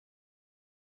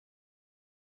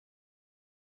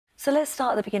So let's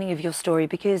start at the beginning of your story,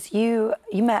 because you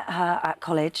met her at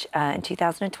college in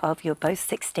 2012. You were both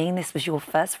 16. This was your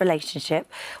first relationship.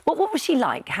 What was she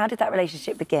like? How did that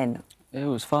relationship begin? It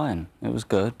was fine. It was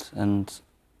good, and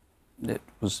it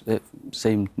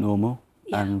seemed normal,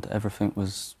 and everything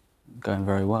was going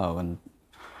very well. And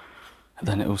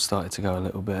then it all started to go a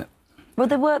little bit. Well,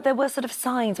 there were sort of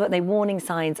signs, weren't they? Warning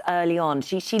signs early on.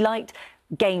 She liked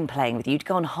game playing with you. You'd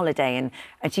go on holiday and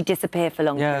she'd disappear for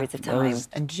long periods of time.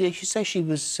 And did you say she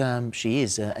was? She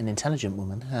is an intelligent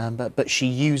woman, but she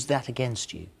used that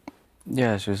against you.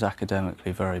 Yeah, she was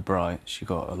academically very bright. She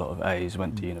got a lot of A's,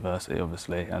 went to university,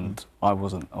 obviously, and I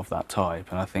wasn't of that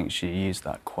type, and I think she used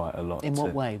that quite a lot. In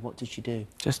what way? What did she do?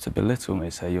 Just to belittle me,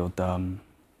 say you're dumb,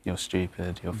 you're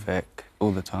stupid, you're thick,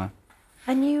 all the time.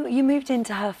 And you moved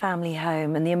into her family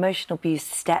home, and the emotional abuse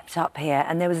stepped up here,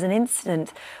 and there was an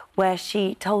incident where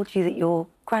she told you that your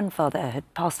grandfather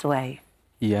had passed away.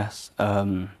 Yes.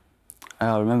 I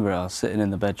remember I was sitting in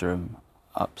the bedroom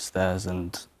upstairs,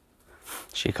 and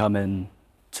she come in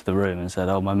to the room and said,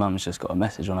 "Oh, my mum's just got a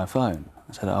message on her phone."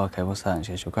 I said, "Oh, OK, what's that?" And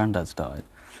she goes, "Your granddad's died."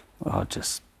 Well,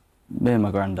 me and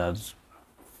my granddad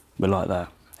were like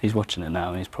that. He's watching it now,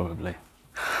 and he's probably...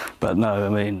 But no, I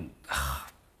mean...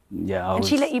 Yeah, And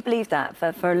she let you believe that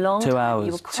for a long time? 2 hours.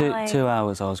 You were crying. 2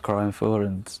 hours I was crying for,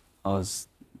 and I was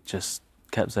just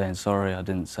kept saying sorry, I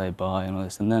didn't say bye and all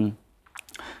this. And then,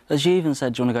 as she even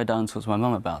said, "Do you want to go down and talk to my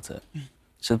mum about it?"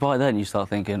 So by then you start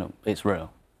thinking, it's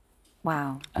real.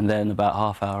 Wow. And then about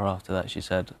half hour after that she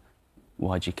said,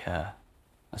 "Why'd you care?"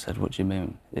 I said, "What do you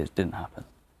mean? It didn't happen.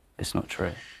 It's not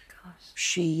true."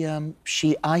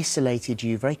 She isolated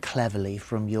you very cleverly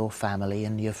from your family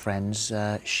and your friends.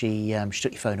 She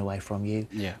took your phone away from you,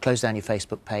 closed down your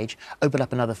Facebook page, opened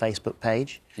up another Facebook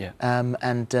page, and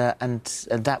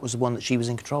that was the one that she was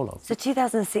in control of. So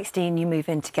 2016, you move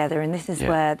in together, and this is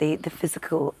where the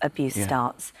physical abuse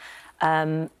starts.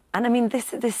 And I mean,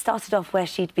 this started off where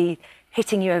she'd be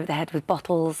hitting you over the head with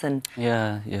bottles, and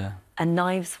and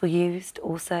knives were used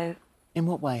also. In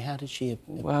what way? How did she...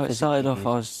 Well, it started off,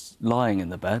 I was lying in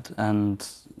the bed, and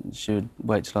she would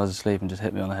wait till I was asleep and just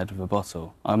hit me on the head with a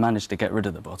bottle. I managed to get rid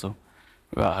of the bottle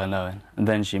without her knowing. And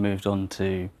then she moved on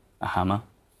to a hammer.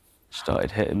 She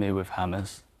started hitting me with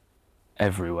hammers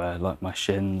everywhere, like my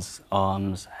shins,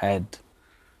 arms, head.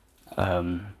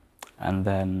 And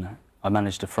then I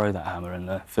managed to throw that hammer in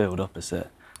the field opposite.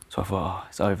 So I thought, oh,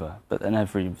 it's over. But then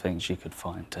everything she could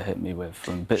find to hit me with,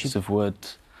 from bits of wood...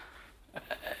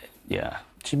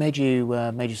 She made you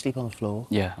sleep on the floor?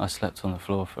 Yeah, I slept on the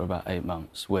floor for about 8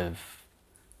 months with...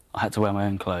 I had to wear my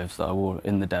own clothes that I wore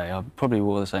in the day. I probably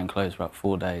wore the same clothes for about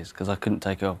 4 days because I couldn't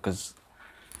take it off,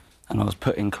 and I was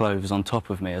putting clothes on top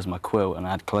of me as my quilt, and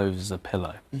I had clothes as a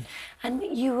pillow. And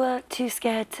you were too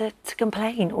scared to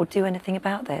complain or do anything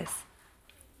about this?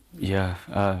 Yeah,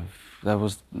 there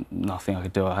was nothing I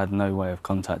could do. I had no way of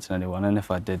contacting anyone, and if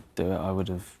I did do it, I would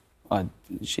have...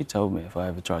 She told me if I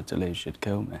ever tried to leave, she'd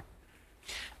kill me.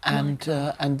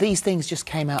 And these things just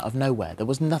came out of nowhere. There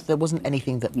wasn't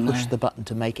anything that pushed the button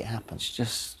to make it happen. It's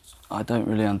just, I don't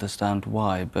really understand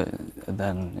why, but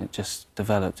then it just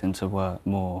developed into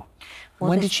more.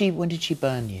 When did she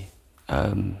burn you?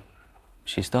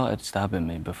 She started stabbing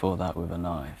me before that with a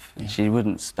knife. Yeah. She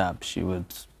wouldn't stab, she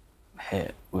would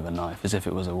hit with a knife as if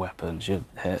it was a weapon. She'd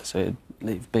hit, so it'd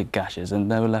leave big gashes,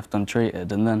 and they were left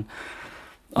untreated. And then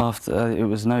after, it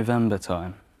was November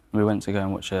time, we went to go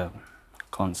and watch a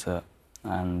concert,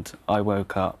 and I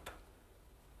woke up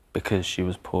because she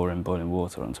was pouring boiling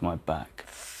water onto my back.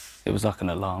 It was like an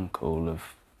alarm call of...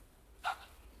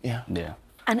 Yeah.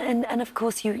 And of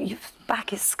course, your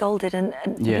back is scalded, and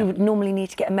you would normally need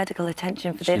to get medical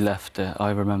attention for this. She left it.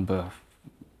 I remember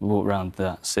we walked around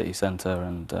that city centre,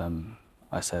 and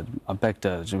I said, I begged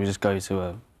her, should we just go to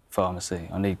a pharmacy?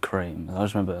 I need cream. And I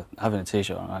just remember having a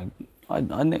T-shirt on.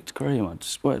 I nicked cream. I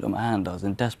just squirted it on my hand. I was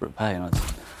in desperate pain. I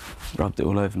just rubbed it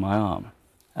all over my arm,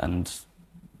 and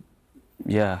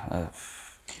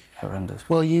horrendous.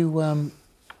 Well, you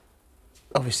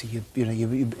obviously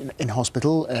you're in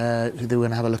hospital. They were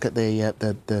going to have a look at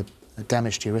the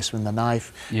damage to your wrist from the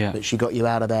knife. Yeah. But she got you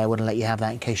out of there. Wouldn't let you have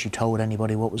that in case you told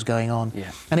anybody what was going on.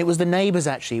 Yeah. And it was the neighbours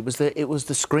actually. It was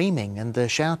the screaming and the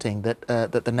shouting that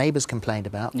the neighbours complained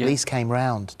about. Yeah. Police came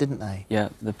round, didn't they? Yeah,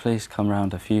 the police come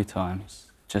round a few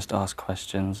times, just asked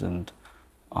questions, and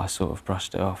I sort of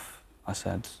brushed it off. I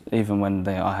said, even when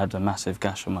I had a massive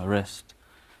gash on my wrist,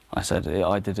 I said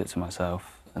I did it to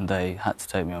myself, and they had to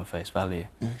take me on face value.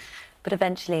 But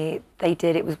eventually they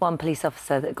did. It was one police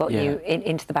officer that got you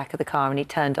into the back of the car, and he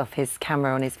turned off his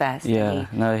camera on his vest. Yeah,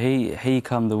 no, he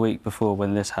come the week before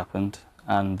when this happened,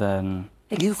 and then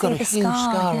You've got a huge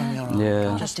scar on your arm.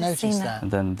 Yeah. I just noticed that.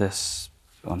 And then this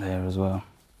on here as well.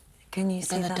 Can you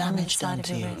see the damage done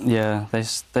to you? Yeah,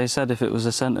 they said if it was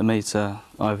a centimetre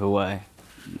either way,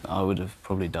 I would have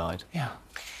probably died. Yeah.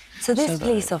 So this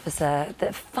police officer,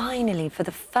 that finally, for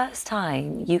the first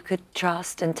time, you could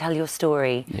trust and tell your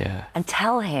story and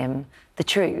tell him the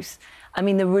truth. I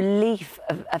mean, the relief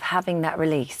of having that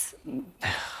release.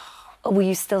 Were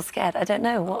you still scared? I don't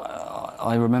know. What?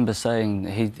 I remember saying,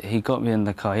 he got me in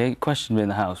the car. He questioned me in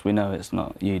the house. We know it's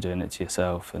not you doing it to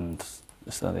yourself and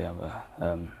this or the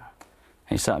other.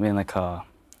 He sat me in the car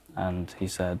and he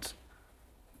said,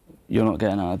 "You're not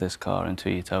getting out of this car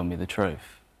until you tell me the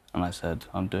truth." And I said,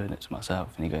 "I'm doing it to myself."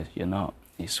 And he goes, "You're not."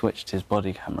 He switched his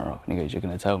body camera off and he goes, "You're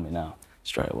going to tell me now,"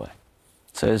 straight away.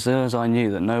 So as soon as I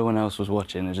knew that no one else was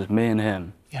watching, it was just me and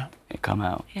him, it come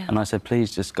out. And I said,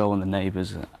 "Please just go on the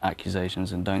neighbours'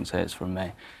 accusations and don't say it's from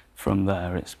me." From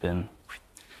there, it's been...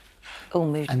 all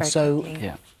moved and very so,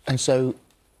 quickly. And so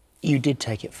you did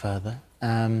take it further.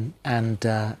 And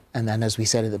then, as we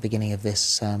said at the beginning of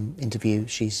this interview,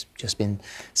 she's just been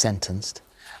sentenced.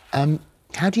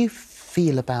 How do you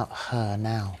feel about her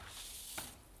now?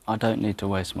 I don't need to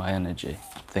waste my energy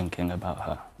thinking about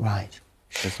her. Right.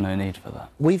 There's no need for that.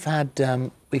 We've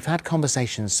had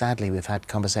conversations, sadly, we've had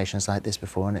conversations like this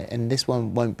before, and this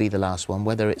one won't be the last one,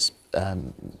 whether it's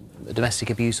domestic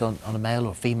abuse on a male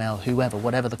or female, whoever,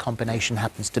 whatever the combination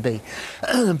happens to be.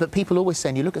 But people always say,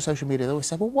 and you look at social media, they always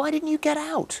say, well, why didn't you get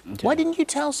out? Yeah. Why didn't you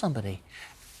tell somebody?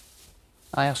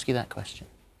 I ask you that question.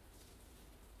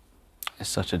 It's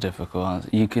such a difficult answer.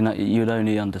 You'd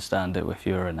only understand it if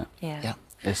you were in it. Yeah.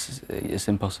 It's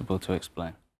impossible to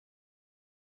explain.